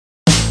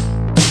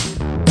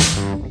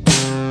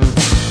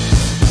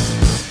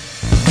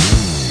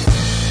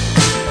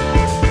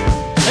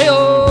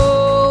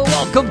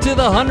to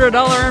the $100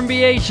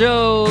 MBA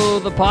Show,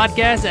 the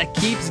podcast that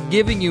keeps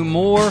giving you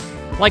more,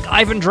 like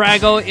Ivan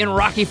Drago in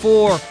Rocky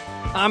IV.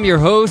 I'm your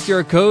host,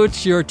 your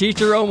coach, your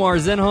teacher, Omar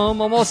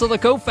Zenhom. I'm also the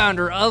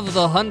co-founder of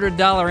the $100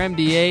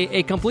 MBA,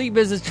 a complete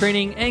business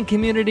training and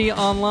community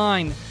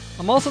online.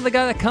 I'm also the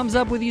guy that comes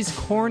up with these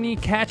corny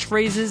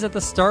catchphrases at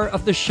the start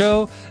of the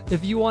show.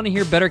 If you want to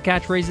hear better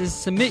catchphrases,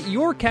 submit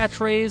your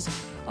catchphrase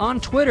on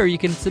Twitter. You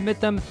can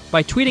submit them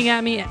by tweeting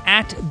at me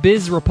at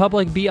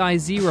BizRepublic,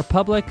 B-I-Z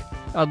Republic.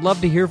 I'd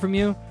love to hear from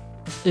you.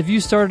 If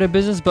you started a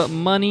business but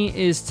money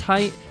is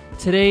tight,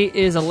 today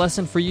is a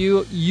lesson for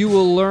you. You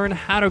will learn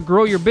how to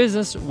grow your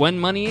business when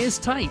money is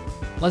tight.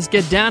 Let's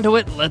get down to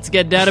it. Let's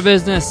get down to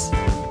business.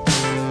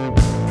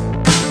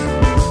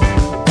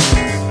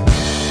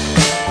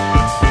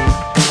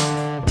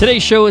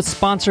 Today's show is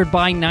sponsored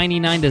by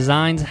 99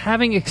 Designs.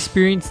 Having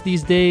experience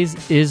these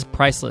days is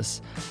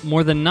priceless.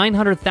 More than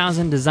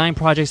 900,000 design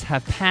projects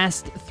have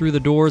passed through the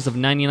doors of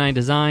 99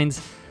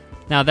 Designs.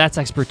 Now that's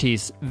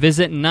expertise.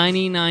 Visit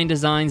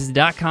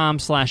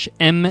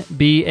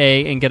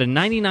 99designs.com/MBA and get a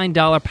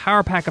 $99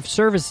 power pack of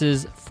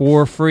services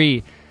for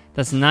free.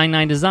 That's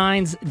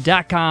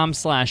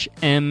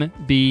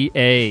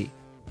 99designs.com/MBA.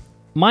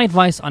 My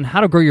advice on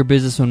how to grow your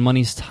business when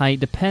money's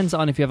tight depends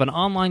on if you have an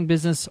online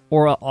business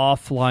or an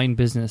offline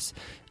business.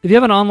 If you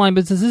have an online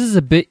business, this is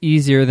a bit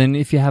easier than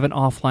if you have an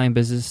offline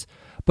business,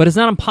 but it's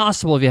not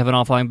impossible if you have an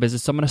offline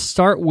business. So I'm going to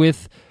start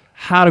with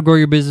how to grow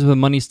your business when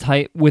money's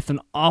tight with an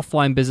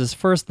offline business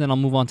first, then I'll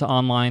move on to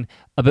online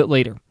a bit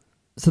later.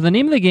 So the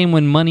name of the game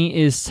when money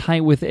is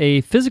tight with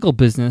a physical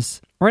business,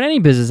 or in any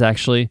business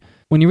actually,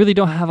 when you really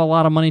don't have a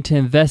lot of money to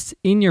invest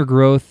in your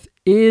growth,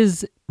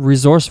 is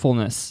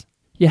resourcefulness.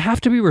 You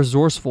have to be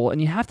resourceful, and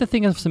you have to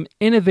think of some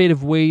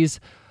innovative ways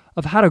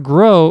of how to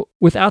grow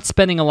without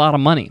spending a lot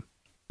of money.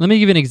 Let me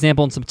give you an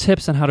example and some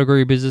tips on how to grow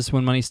your business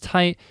when money's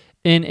tight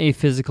in a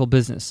physical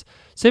business.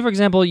 Say, for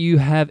example, you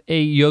have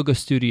a yoga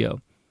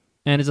studio,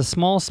 and it's a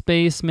small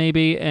space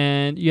maybe,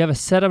 and you have a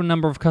set of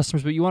number of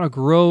customers, but you want to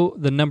grow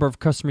the number of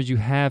customers you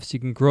have so you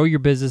can grow your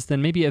business,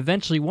 then maybe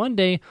eventually one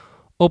day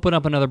open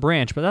up another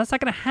branch. But that's not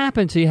going to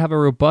happen until you have a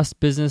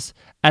robust business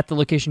at the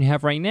location you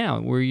have right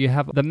now, where you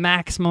have the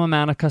maximum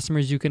amount of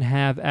customers you can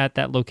have at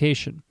that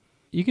location.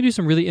 You can do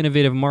some really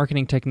innovative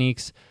marketing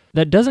techniques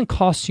that doesn't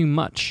cost you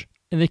much.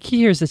 And the key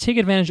here is to take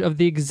advantage of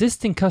the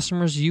existing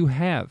customers you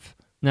have.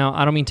 Now,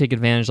 I don't mean take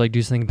advantage like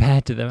do something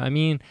bad to them. I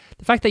mean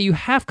the fact that you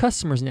have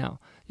customers now.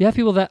 You have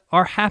people that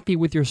are happy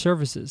with your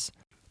services.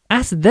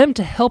 Ask them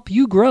to help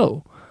you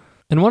grow.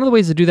 And one of the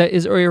ways to do that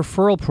is a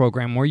referral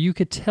program where you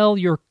could tell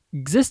your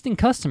existing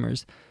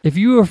customers, if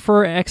you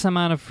refer X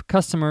amount of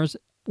customers,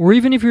 or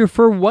even if you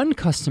refer one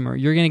customer,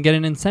 you're going to get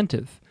an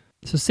incentive.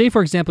 So say,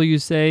 for example, you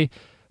say,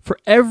 for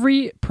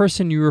every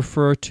person you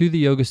refer to the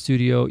yoga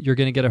studio, you're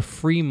going to get a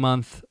free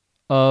month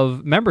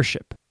of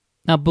membership.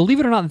 Now, believe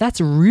it or not, that's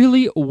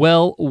really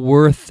well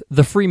worth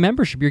the free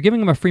membership. You're giving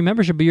them a free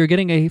membership, but you're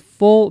getting a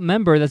full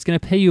member that's going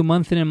to pay you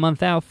month in and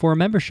month out for a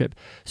membership.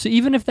 So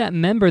even if that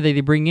member that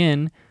they bring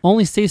in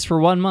only stays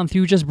for 1 month,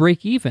 you just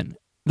break even.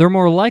 They're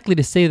more likely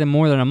to stay than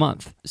more than a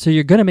month. So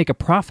you're going to make a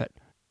profit.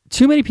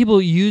 Too many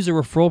people use a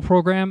referral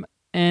program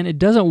and it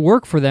doesn't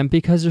work for them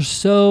because they're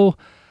so,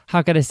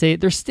 how can I say it?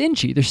 They're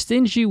stingy. They're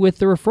stingy with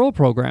the referral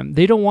program.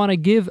 They don't want to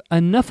give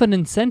enough an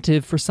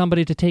incentive for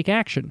somebody to take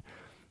action.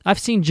 I've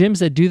seen gyms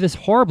that do this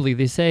horribly.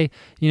 They say,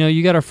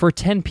 you got to refer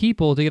 10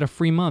 people to get a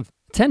free month.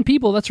 10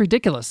 people, that's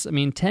ridiculous. I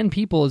mean, 10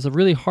 people is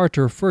really hard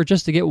to refer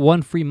just to get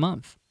one free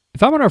month.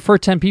 If I want to refer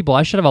 10 people,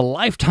 I should have a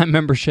lifetime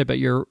membership at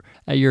your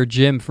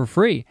gym for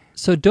free.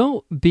 So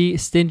don't be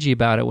stingy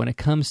about it when it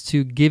comes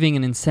to giving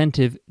an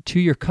incentive to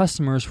your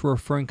customers for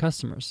referring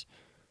customers.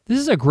 This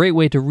is a great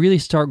way to really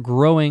start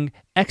growing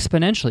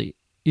exponentially.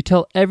 You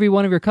tell every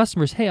one of your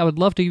customers, hey, I would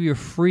love to give you a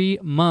free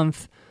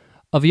month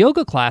of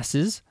yoga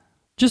classes.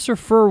 Just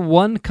refer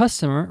one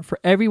customer. For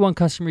every one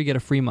customer, you get a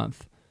free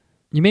month.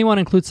 You may want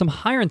to include some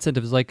higher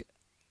incentives, like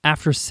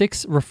after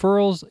 6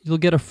 referrals, you'll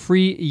get a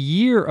free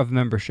year of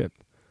membership.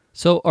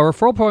 So a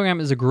referral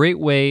program is a great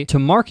way to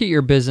market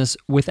your business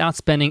without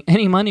spending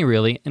any money,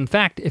 really. In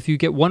fact, if you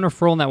get one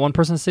referral and that one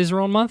person stays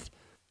around a month,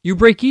 you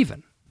break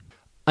even.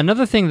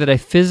 Another thing that a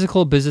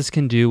physical business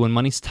can do when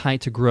money's tight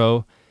to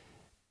grow,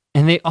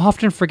 and they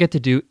often forget to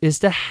do, is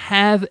to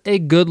have a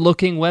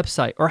good-looking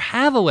website or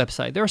have a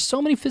website. There are so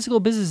many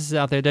physical businesses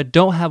out there that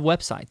don't have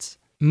websites.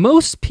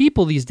 Most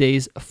people these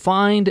days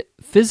find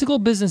physical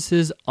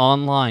businesses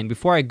online.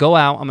 Before I go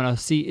out, I'm going to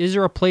see, is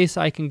there a place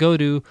I can go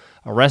to,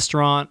 a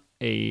restaurant,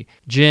 a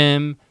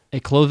gym, a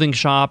clothing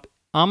shop?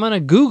 I'm going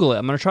to Google it.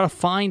 I'm going to try to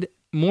find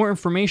more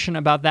information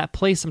about that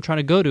place I'm trying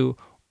to go to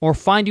or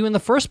find you in the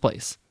first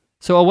place.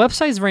 So a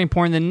website is very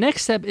important. The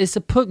next step is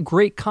to put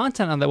great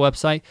content on that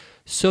website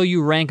so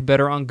you rank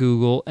better on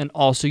Google, and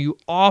also you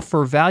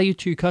offer value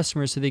to your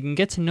customers so they can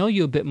get to know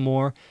you a bit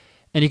more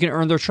and you can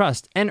earn their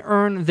trust and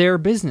earn their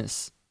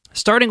business.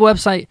 Starting a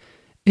website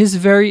is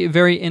very,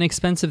 very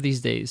inexpensive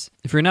these days.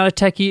 If you're not a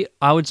techie,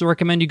 I would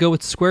recommend you go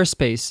with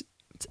Squarespace.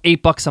 It's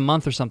 $8 a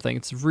month or something.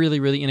 It's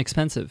really, really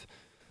inexpensive.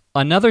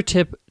 Another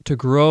tip to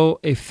grow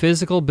a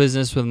physical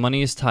business when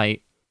money is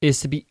tight is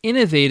to be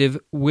innovative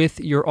with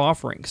your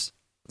offerings.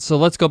 So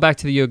let's go back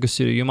to the yoga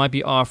studio. You might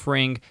be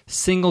offering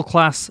single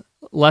class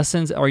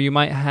lessons, or you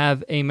might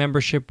have a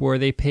membership where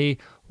they pay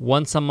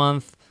once a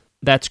month.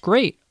 That's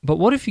great. But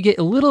what if you get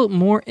a little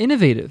more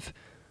innovative?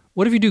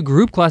 What if you do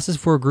group classes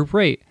for a group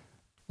rate?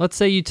 Let's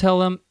say you tell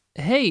them,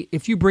 hey,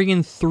 if you bring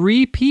in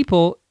 3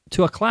 people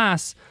to a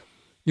class,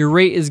 your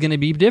rate is going to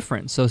be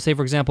different. So say,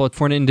 for example,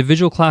 for an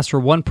individual class for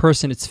one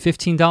person, it's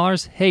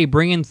 $15. Hey,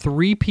 bring in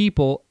 3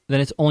 people,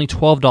 then it's only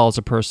 $12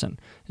 a person.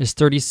 It's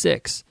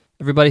 $36.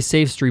 Everybody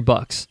saves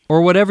 $3.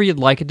 Or whatever you'd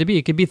like it to be.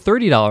 It could be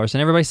 $30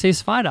 and everybody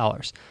saves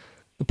 $5.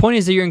 The point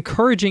is that you're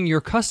encouraging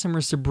your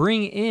customers to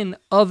bring in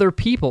other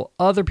people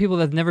that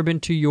have never been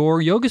to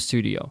your yoga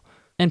studio.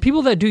 And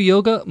people that do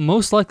yoga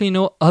most likely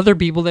know other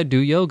people that do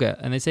yoga.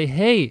 And they say,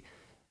 hey,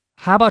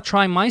 how about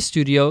trying my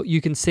studio?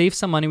 You can save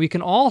some money. We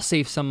can all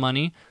save some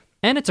money.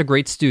 And it's a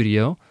great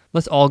studio.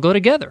 Let's all go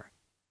together.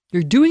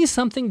 You're doing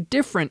something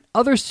different.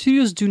 Other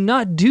studios do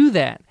not do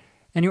that.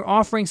 And you're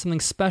offering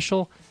something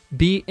special.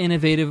 Be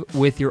innovative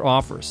with your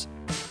offers.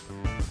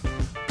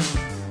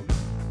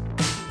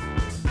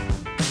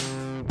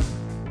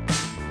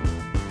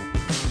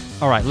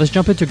 All right, let's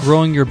jump into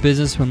growing your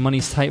business when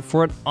money's tight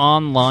for an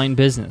online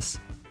business.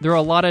 There are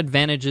a lot of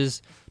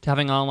advantages to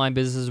having online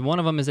businesses. One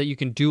of them is that you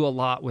can do a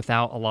lot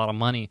without a lot of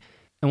money.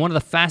 And one of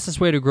the fastest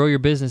way to grow your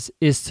business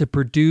is to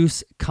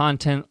produce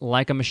content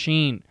like a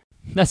machine.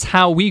 That's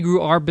how we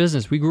grew our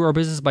business. We grew our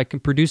business by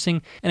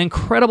producing an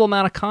incredible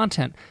amount of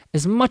content,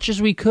 as much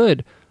as we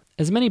could,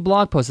 as many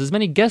blog posts, as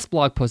many guest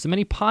blog posts, as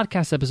many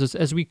podcast episodes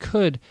as we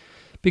could,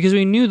 because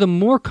we knew the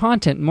more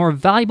content, more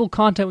valuable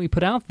content we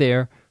put out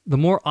there, the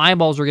more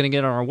eyeballs we're going to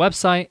get on our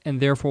website, and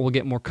therefore we'll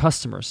get more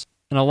customers.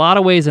 In a lot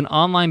of ways, an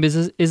online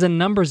business is a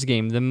numbers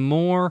game. The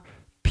more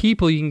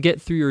people you can get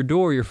through your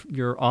door,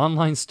 your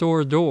online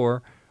store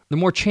door, the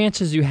more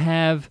chances you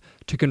have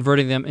to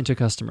converting them into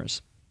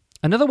customers.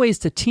 Another way is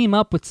to team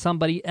up with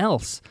somebody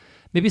else.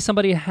 Maybe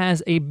somebody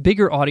has a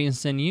bigger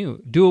audience than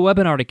you. Do a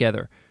webinar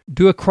together.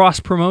 Do a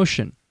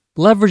cross-promotion.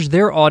 Leverage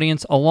their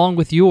audience along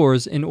with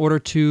yours in order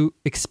to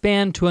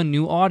expand to a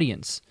new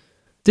audience.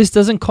 This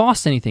doesn't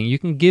cost anything. You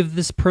can give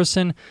this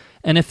person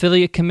an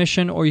affiliate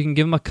commission, or you can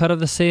give them a cut of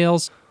the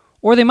sales,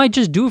 or they might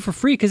just do it for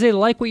free because they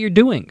like what you're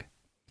doing.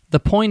 The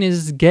point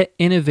is, get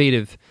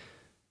innovative.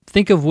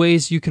 Think of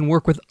ways you can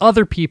work with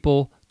other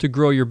people to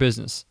grow your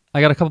business.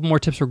 I got a couple more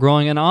tips for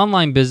growing an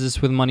online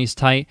business with money's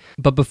tight.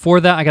 But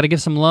before that, I got to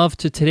give some love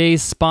to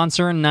today's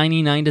sponsor,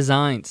 99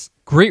 Designs.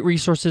 Great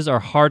resources are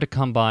hard to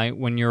come by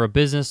when you're a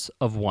business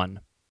of one.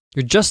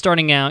 You're just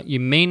starting out. You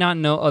may not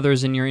know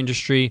others in your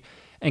industry,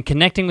 and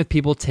connecting with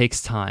people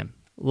takes time.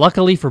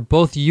 Luckily for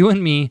both you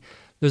and me,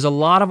 there's a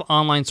lot of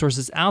online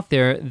sources out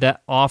there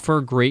that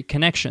offer great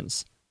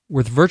connections.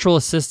 With virtual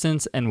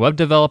assistants and web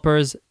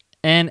developers,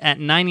 and at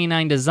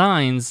 99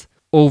 Designs,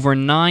 over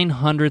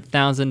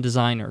 900,000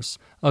 designers.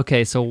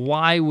 Okay, so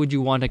why would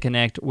you want to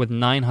connect with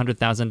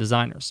 900,000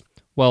 designers?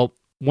 Well,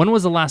 when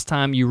was the last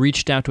time you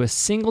reached out to a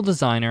single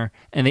designer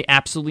and they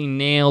absolutely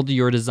nailed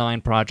your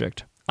design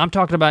project? I'm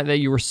talking about that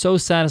you were so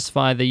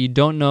satisfied that you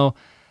don't know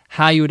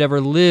how you would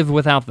ever live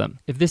without them.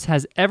 If this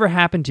has ever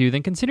happened to you,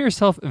 then consider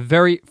yourself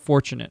very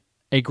fortunate.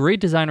 A great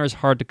designer is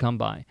hard to come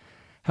by.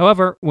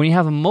 However, when you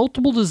have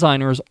multiple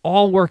designers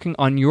all working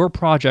on your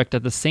project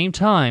at the same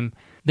time,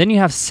 then you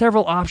have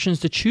several options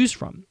to choose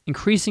from,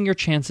 increasing your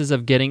chances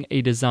of getting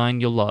a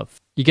design you'll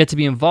love. You get to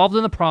be involved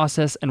in the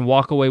process and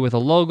walk away with a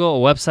logo, a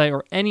website,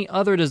 or any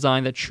other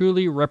design that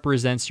truly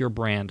represents your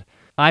brand.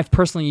 I've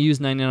personally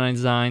used 99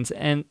 Designs,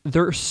 and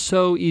they're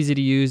so easy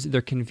to use.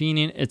 They're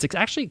convenient. It's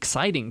actually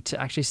exciting to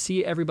actually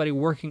see everybody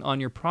working on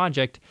your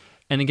project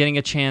and then getting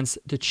a chance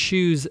to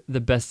choose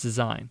the best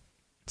design.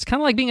 It's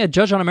kind of like being a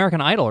judge on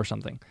American Idol or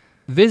something.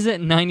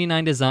 Visit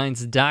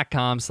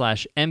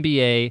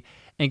 99designs.com/MBA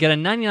and get a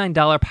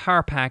 $99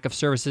 power pack of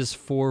services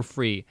for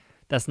free.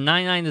 That's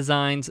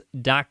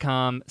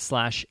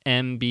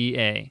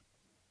 99designs.com/MBA.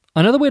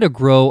 Another way to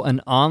grow an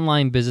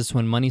online business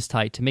when money's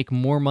tight to make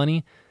more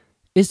money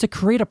is to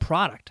create a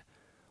product.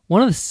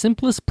 One of the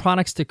simplest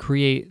products to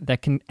create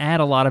that can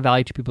add a lot of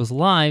value to people's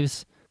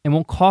lives and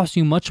won't cost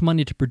you much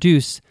money to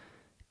produce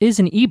is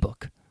an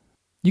ebook.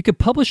 You could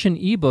publish an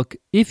ebook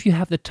if you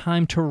have the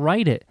time to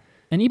write it.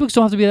 And ebooks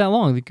don't have to be that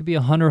long. They could be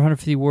 100,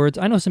 150 words.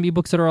 I know some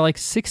ebooks that are like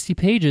 60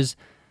 pages,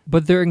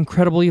 but they're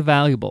incredibly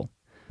valuable.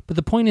 But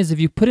the point is, if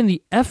you put in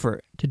the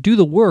effort to do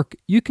the work,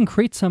 you can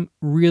create some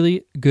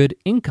really good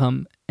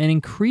income and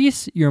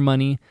increase your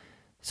money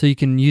so you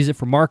can use it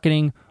for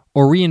marketing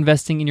or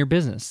reinvesting in your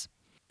business.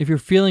 If you're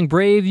feeling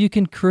brave, you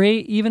can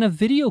create even a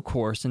video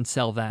course and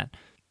sell that.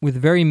 With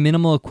very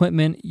minimal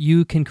equipment,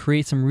 you can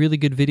create some really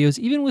good videos,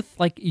 even with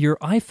like your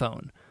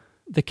iPhone.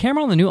 The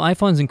camera on the new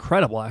iPhone is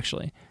incredible,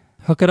 actually.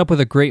 Hook it up with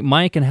a great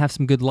mic and have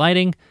some good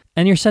lighting,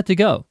 and you're set to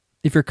go.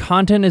 If your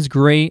content is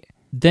great,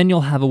 then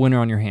you'll have a winner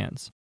on your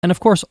hands. And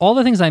of course, all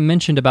the things I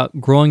mentioned about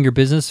growing your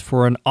business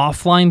for an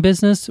offline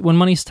business when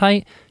money's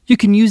tight, you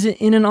can use it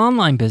in an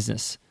online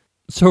business.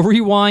 So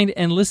rewind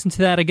and listen to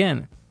that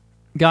again.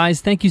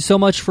 Guys, thank you so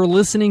much for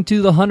listening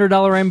to the $100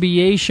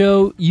 MBA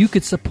show. You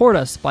could support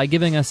us by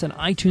giving us an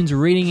iTunes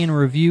rating and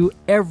review.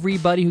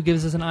 Everybody who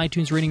gives us an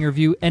iTunes rating and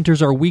review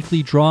enters our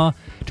weekly draw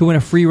to win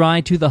a free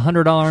ride to the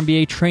 $100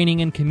 MBA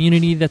training and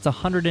community. That's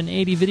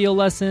 180 video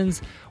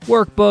lessons,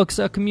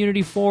 workbooks, a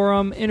community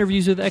forum,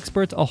 interviews with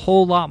experts, a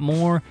whole lot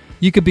more.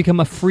 You could become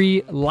a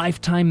free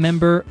lifetime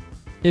member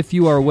if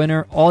you are a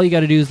winner. All you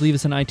got to do is leave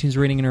us an iTunes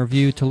rating and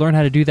review. To learn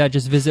how to do that,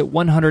 just visit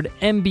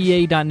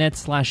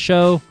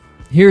 100mba.net/show.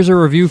 Here's a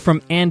review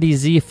from Andy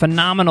Z.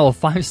 Phenomenal,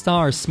 5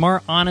 stars,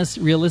 smart, honest,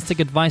 realistic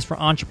advice for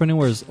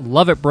entrepreneurs.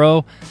 Love it,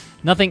 bro.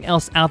 Nothing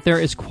else out there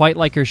is quite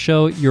like your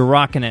show. You're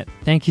rocking it.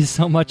 Thank you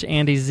so much,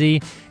 Andy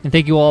Z. And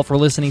thank you all for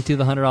listening to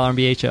the $100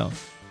 MBA show. All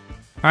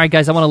right,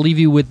 guys, I want to leave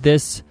you with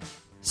this.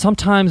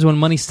 Sometimes when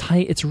money's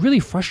tight, it's really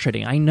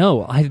frustrating. I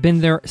know. I've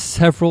been there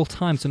several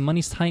times. When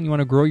money's tight and you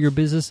want to grow your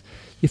business,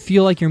 you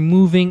feel like you're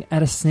moving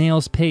at a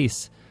snail's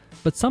pace.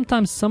 But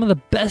sometimes some of the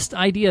best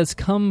ideas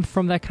come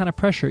from that kind of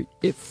pressure.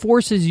 It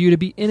forces you to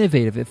be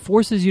innovative. It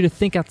forces you to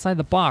think outside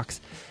the box.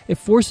 It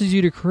forces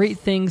you to create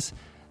things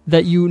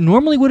that you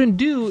normally wouldn't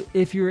do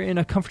if you're in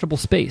a comfortable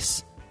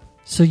space.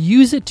 So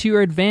use it to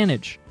your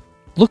advantage.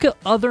 Look at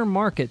other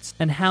markets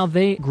and how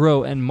they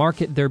grow and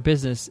market their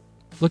business.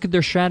 Look at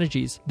their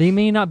strategies. They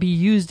may not be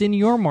used in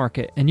your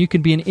market, and you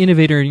can be an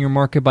innovator in your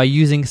market by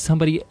using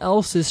somebody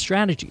else's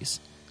strategies.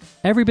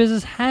 Every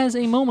business has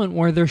a moment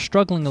where they're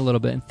struggling a little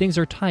bit and things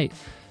are tight.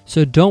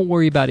 So don't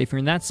worry about it. If you're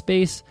in that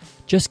space,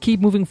 just keep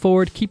moving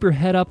forward. Keep your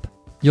head up.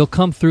 You'll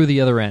come through the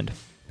other end.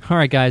 All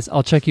right, guys,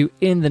 I'll check you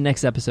in the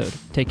next episode.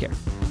 Take care.